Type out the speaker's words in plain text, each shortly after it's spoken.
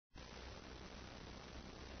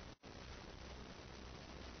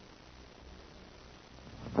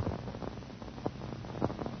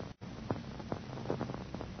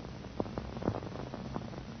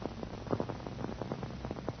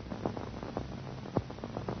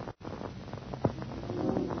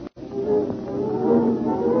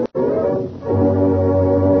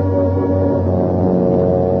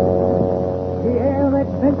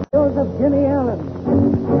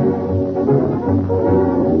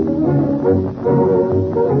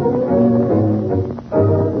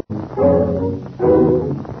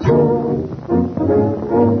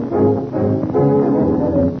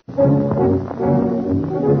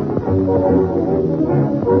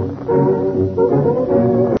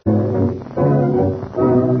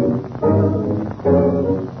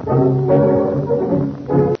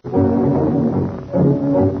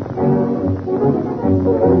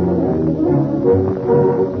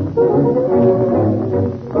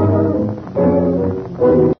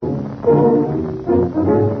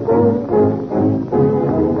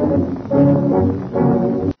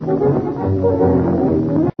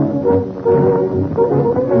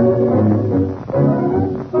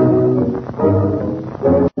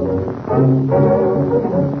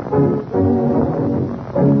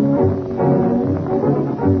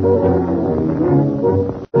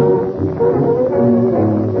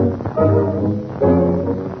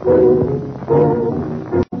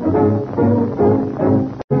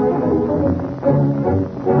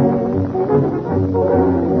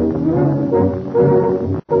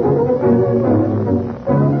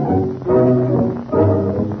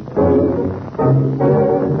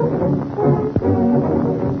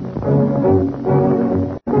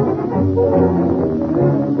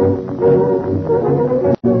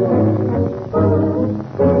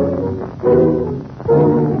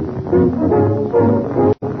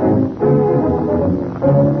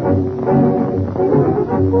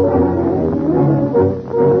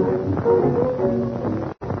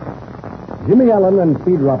Jimmy Allen and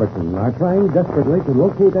Speed Robertson are trying desperately to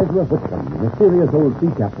locate Ezra Whitcomb, mysterious old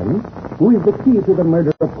sea captain, who is the key to the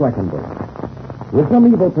murder of Quackenbush. With some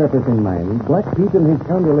evil purpose in mind, Black Pete and his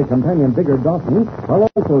scoundrelly companion, Digger Dawson, are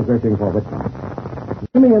also searching for Whitcomb.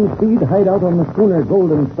 Jimmy and Speed hide out on the schooner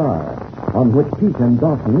Golden Star, on which Pete and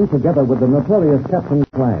Dawson, together with the notorious Captain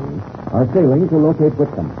Klang, are sailing to locate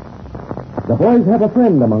Whitcomb. The boys have a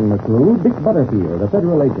friend among the crew, Dick Butterfield, a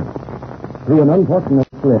federal agent. Through an unfortunate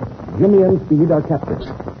slip, Jimmy and Speed are captured.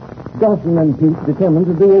 Dawson and Pete determine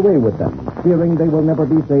to do away with them, fearing they will never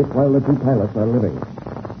be safe while the two pilots are living.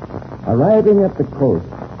 Arriving at the coast,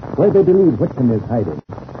 where they believe Whitcomb is hiding,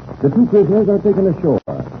 the two prisoners are taken ashore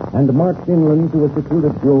and marched inland to a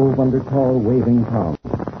secluded grove under tall, waving palms.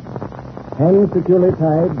 Hands securely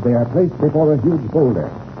tied, they are placed before a huge boulder.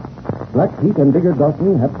 Black Pete and Digger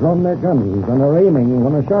Dawson have drawn their guns and are aiming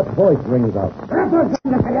when a sharp voice rings out. Drop those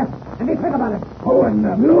guns, I tell you, and be quick about it. Oh, and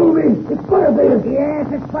Louie, it's Butterfield.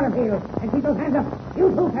 Yes, it's Butterfield. And keep those hands up.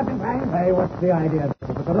 You too, Captain Klang. Hey, what's the idea?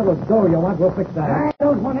 If it's a little dough you want, we'll fix that. I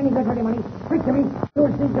don't want any good dirty money. Quick, Jimmy. You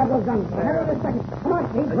and Steve grab those guns. Have it in a second. Come on,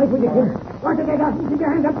 Steve. Wait, will you, kid? Watch it, Dawson. Keep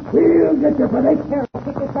your hands up. We'll get you for this. Here,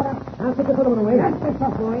 pick this gun up. I'll take this other one away. That's the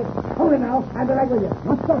stuff, boy. Hold it now. I'll be right with you.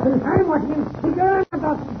 What's talking? I'm watching him. Keep your hands up,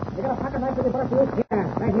 Dawson. You got a pocket knife with you, Butterfield? Yeah,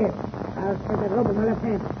 right here. I'll take that rope in my left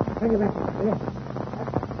hand. Bring it back. There.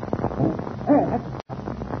 There, that's it.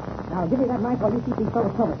 Now, give me that knife while you keep these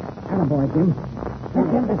fellows covered. Attaboy, Jim. That's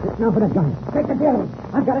him. That's it. Now for that gun. Take the deal.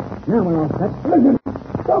 I've got it. Now we're all set. Listen,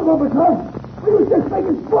 don't overtalk. We was just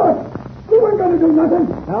making sport. We weren't going to do nothing.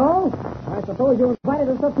 No? I suppose you invited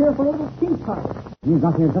us up here for a little tea party. You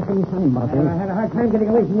got here just in time, Butterfield. I had a hard time getting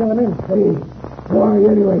away from you and men. Hey, who are you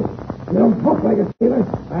anyway? You don't talk like a sailor.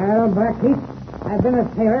 Well, Black Pete, I've been a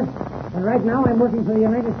sailor, and right now I'm working for the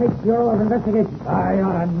United States Bureau of Investigation. I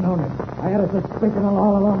ought to have known it. I had a suspicion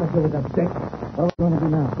all along that you was a dick. What are we going to do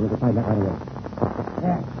now? We'll decide that right away.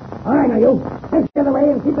 Yeah. All right, now you. Take the other way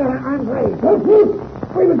and keep your arms raised. Don't shoot.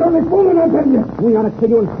 We was only fooling, I tell you. We ought to kill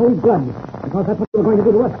you in cold blood, because that's what you were going to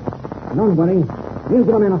do to us. Don't worry. We'll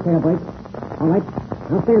give a man a fair break. All right.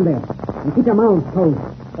 Now stand there and keep your mouths closed.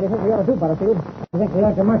 What do you think we ought to do, Butterfield? I think we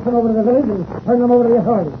ought to march them over to the village and turn them over to the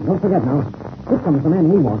authorities. Don't forget now. Whitcomb's the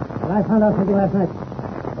man we want. Well, I found out something last night.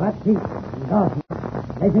 Black Pete and Dawson.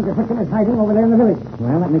 They think the victim is hiding over there in the village.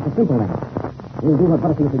 Well, that makes it simple then. We'll do what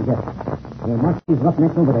Butterfield suggests. We'll march these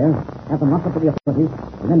roughnecks over there, have them locked up to the authorities,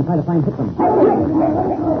 and then try to find Whitcomb.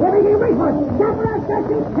 Everything wait for it. Stop for us,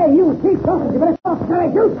 Dawson. Hey, you, Chief Dawson, you better stop. Shall I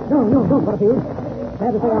shoot? No, don't, Butterfield.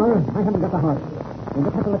 Sad as they are, I haven't got the heart. We'll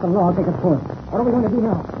just have to let the law take its course. What are we going to do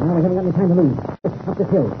now? Well, we haven't got any time to lose. Up this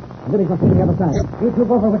hill. The village must be on the other side. You two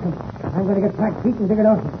go for Whitcomb. I'm going to get Black Pete and Digger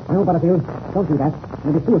Dawson. No, Butterfield, don't do that.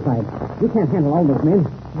 It'll be suicide. You can't handle all those men.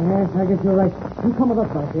 Yes, I guess you're right. You come with us,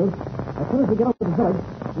 Butterfield. As soon as we get up to the village,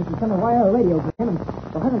 we can send a wire or radio to him, and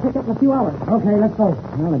we'll have him picked up in a few hours. Okay, let's go.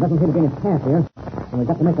 Well, there doesn't seem to be any path here, and we've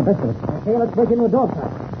got to make the best of it. Okay, let's break into a dog fight.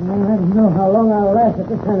 I don't know how long I'll last at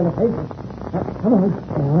this kind of a pace. Come on.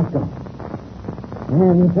 Yeah, let's go.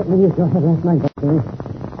 Man, you certainly used your head last night, Butterfield.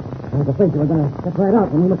 I was afraid you were going to step right out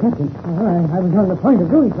when we were captured. I was on the point of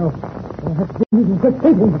doing so. That's using quick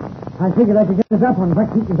thinking. I figured I could get us up on Black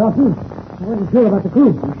Pete and Dawson. I wasn't sure about the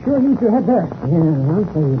crew. You sure used your head there? Yeah, I'll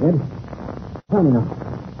say you did. Tell me now,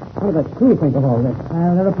 what do the crew think of all this?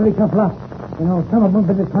 Well, they're a pretty tough lot. You know, some of them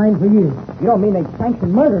have been assigned for years. You don't mean they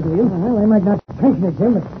sanction murder, do you? Well, they might not sanction it,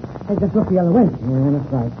 Jim, but they just look the other way. Yeah, that's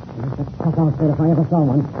right. That's a tough outfit if I ever saw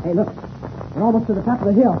one. Hey, look. We're almost to the top of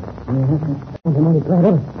the hill. Yeah, that's a mighty glad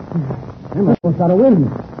of it. I'm almost out of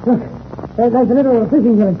wind. Look, there's a little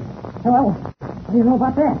fishing village. Oh, well, what do you know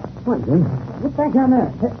about that? What, Jim? Look back down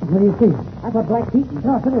there. What do you see? I thought Black Pete and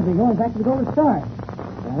Dawson would be going back to the Golden Star.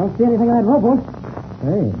 I don't see anything on that rowboat.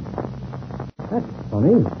 Hey, that's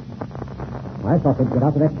funny. I thought they'd get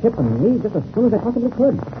out of that ship and leave just as soon as they possibly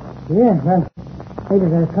could. Yeah, well,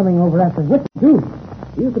 maybe they're coming over after Whitcomb, too.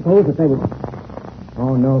 Do you suppose that they would...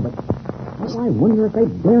 Oh, no, but... I wonder if they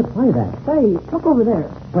dare try that. Say, look over there.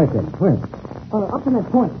 Where, Kid? Where? Up in that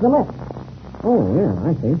point, to the left. Oh, yeah,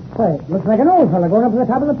 I see. Say, looks like an old fella going up to the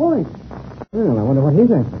top of the point. Well, I wonder what he's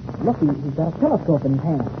after. Look, he's got a telescope in his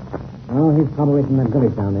hand. Oh, he's probably from that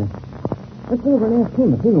village down there. Let's go over and ask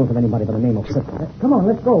him if he knows of anybody by the name of Whitcomb. Come on,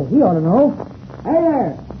 let's go. He ought to know. Hey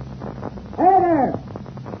there! Hey there!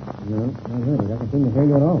 No, not really. Doesn't seem to hear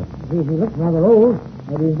you at all. He looks rather old.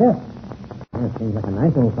 Maybe he's deaf. That seems like a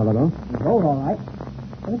nice old fellow, though. He's old, all right.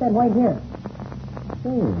 Look at that white hair.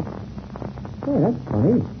 Hey, that's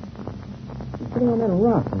funny. He's sitting on that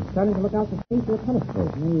rock and starting to look out to sea through a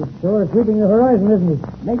telescope. He's sure sweeping the horizon, isn't he?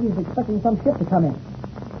 Maybe he's expecting some ship to come in.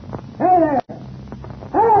 Hey there!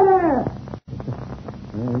 Hey there!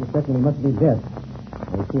 reckon he must be dead.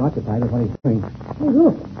 He's too occupied with what he's doing. Hey,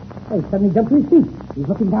 look. Hey, suddenly jumped to his feet. He's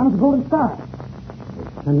looking down at the Golden Star.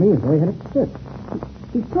 And me as though he had it spit.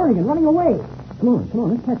 He's turning and running away. Come on,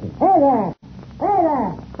 let's catch him. Hey there! Hey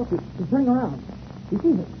there! Look, he's turning around. He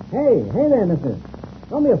sees us. Hey there, mister.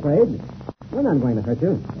 Don't be afraid. We're not going to hurt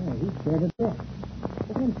you. Yeah, he's scared to death.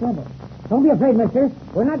 We're in trouble. Don't be afraid, mister.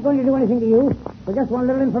 We're not going to do anything to you. We just want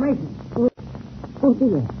a little information. Who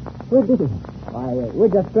did it? Who did it? Why, we're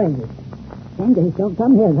just strangers. Strangers don't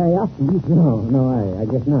come here very often. No, I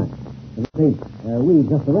guess not. We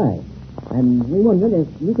just arrived. And we wondered if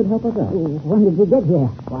you could help us out. When did you get here?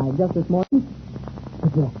 Why, just this morning.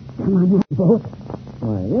 Did you come on that boat?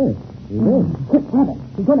 Why, yes, we did. Quick, grab it.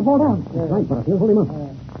 He's going to fall down. That's right, Butterfield. Hold him up.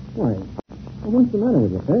 Why, what's the matter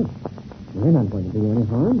with you, sir? We're not going to do you any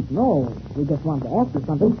harm. No, we just wanted to ask you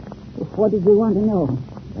something. What did you want to know?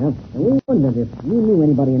 Well, we wondered if you knew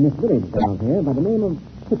anybody in this village down here by the name of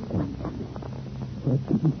Whitcomb.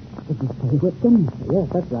 Whitcomb? Did you say Whitcomb? Yes,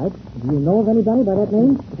 that's right. Do you know of anybody by that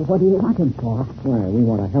name? What do you want him for? Why, we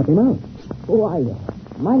want to help him out. Who are you?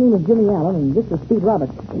 My name is Jimmy Allen, and this is Speed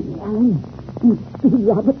Robertson. Jimmy Allen? Speed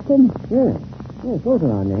Robertson? Yes, those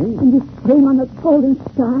are our names. And you came on the Golden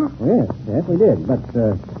Star? Yes, we did.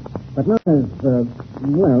 But not as,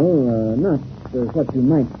 not as what you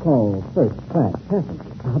might call first-class passengers.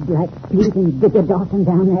 Black Pete and Digger Dawson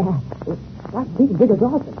down there. Black Pete and Digger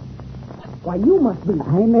Dawson? Why, you must be.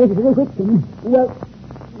 I made the Whitcomb. Well,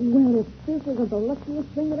 if this isn't the luckiest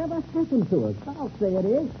thing that ever happened to us. I'll say it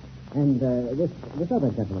is. And this other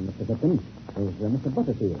gentleman, Mr. Whitcomb, is Mr.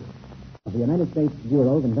 Butterfield of the United States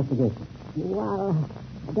Bureau of Investigation. Well,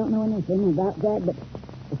 I don't know anything about that, but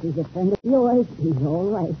if he's a friend of yours, he's all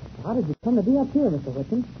right. How did you come to be up here, Mr.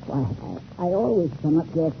 Whitcomb? Why, I always come up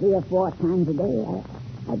here 3 or 4 times a day.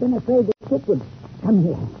 I've been afraid the ship would come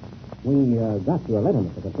here. We got your letter,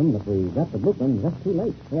 Mr. Whitcomb, but we got the blueprint just too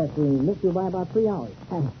late. Yes, we missed you by about 3 hours.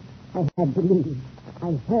 I had to leave.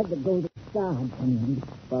 I heard the Golden Star had come in.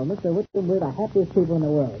 Well, Mr. Whitcomb, we're the happiest people in the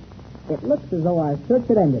world. It looks as though our search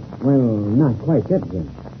had ended. Well, not quite yet, Jim.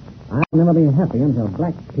 I'll never be happy until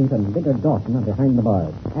Black Pete and Digger Dawson are behind the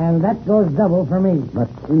bars. And that goes double for me. But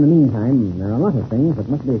in the meantime, there are a lot of things that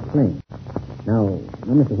must be explained. Now,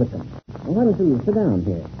 Mr. Whitcomb, why don't you sit down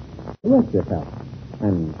here, rest yourself,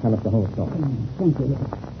 and tell us the whole story. Thank you.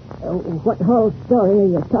 What whole story are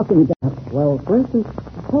you talking about? Well, for instance,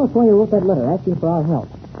 tell us why you wrote that letter asking for our help.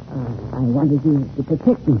 I wanted you to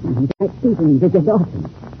protect me from Black Pete and Digger Dawson.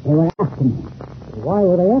 They were after me. Why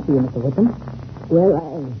were they after you, Mr. Whitcomb?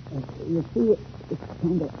 Well, you see, it's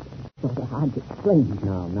kind of sort of hard to explain.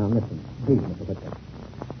 Now, listen. Please, Mr. Whitcomb.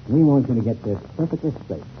 We want you to get this perfectly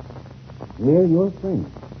straight. We're your friends,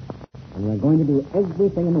 and we're going to do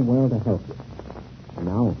everything in the world to help you. And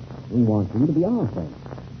now, we want you to be our friend.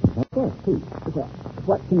 Help us, too.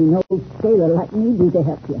 What can an old sailor like me do to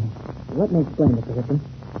help you? Let me explain, Mr. Whitcomb.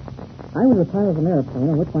 I was a pilot of an airplane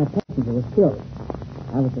in which my passenger was killed.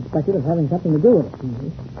 I was suspected of having something to do with it.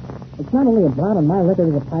 Mm-hmm. It's not only a blot on my record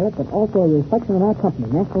as a pilot, but also a reflection of our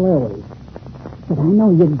company, National Airways. But I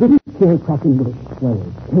know you didn't kill Quackenbush. Well,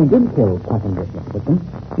 you did kill Quackenbush, Mr. Whitcomb.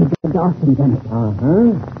 Digger Dawson done it.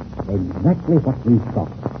 Uh-huh. Exactly what we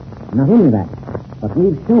thought. Not only that, but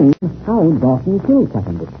we've shown how Dawson killed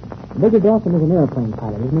Quackenbush. Digger Dawson is an airplane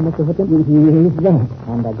pilot, isn't he, Mr. Whitcomb? He's that.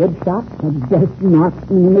 And a good shot? The best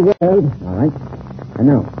marksman in the world. All right. And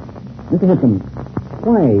now, Mr. Whitcomb,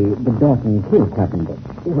 why did Dawson kill Quackenbush?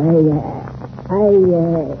 Well, now,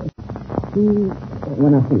 see.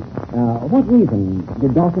 What reason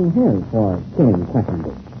did Dawson have for killing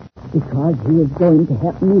Quackenbush? Because he was going to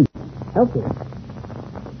help me. Help you?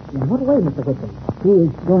 In what way, Mr. Whitcomb? He was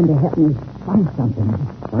going to help me find something.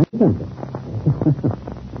 Find something?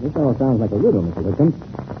 This all sounds like a riddle, Mr. Whitcomb.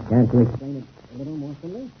 Can't you explain it a little more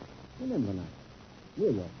simply? Remember now, we're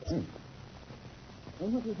your friends. Well,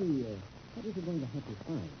 what was he going to help you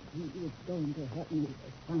find? He was going to help me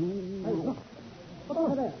find... Hey, look. Look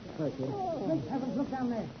over there. Sorry, kid. Great heavens, look down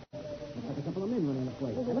there. Looks like a couple of men running this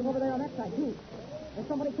way. Look over there on that side, too. There's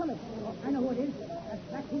somebody coming. Oh, I know who it is. That's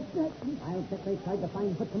Black Pete. I'll bet they tried to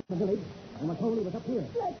find Whitcomb in the village, and were told he was up here.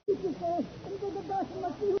 Black Pete is there. And Digger Dawson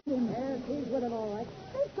must be with him. Yes, he's with him, all right.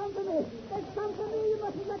 They've come for me. They've come for me. You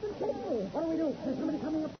mustn't let them take me. What do we do? There's somebody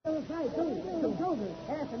coming up the other side, too. Some soldiers.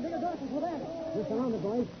 Yes, and Digger Dawson's with them. We're surrounded,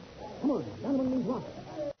 boys. Come on, down among these rocks.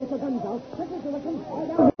 Get your guns out. Quickly, Mr. Whitcomb. All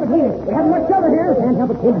down. We haven't much cover here. Can't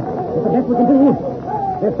help it, kid. It's the best we can do.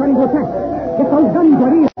 They're starting to attack. Get those guns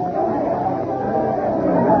ready.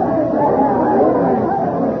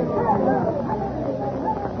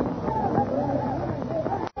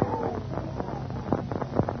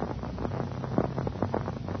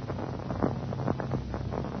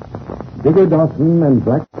 Figure Dawson and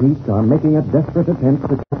Black Pete are making a desperate attempt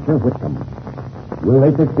to capture Whitcomb. Will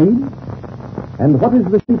they succeed? And what is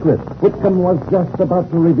the secret Whitcomb was just about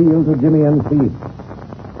to reveal to Jimmy and Steve?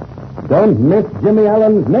 Don't miss Jimmy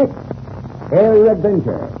Allen's next Air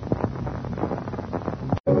Adventure.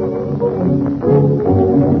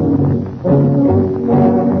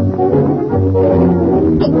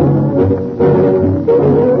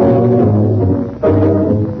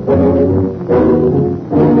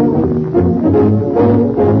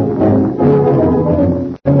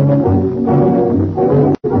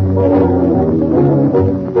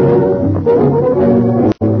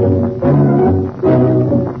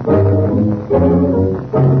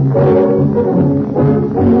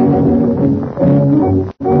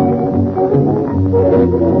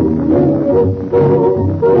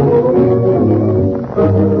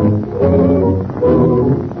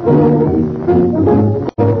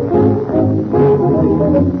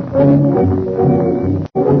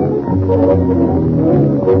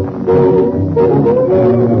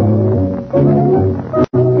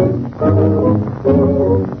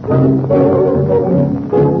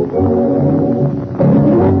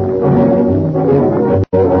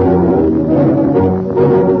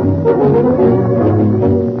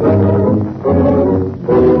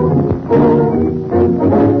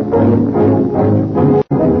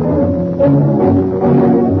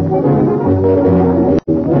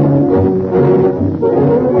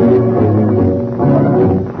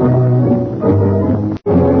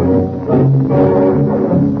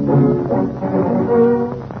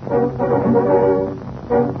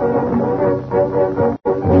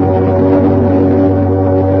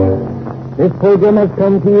 This program has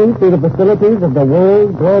come to you through the facilities of the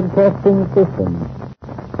World Broadcasting System.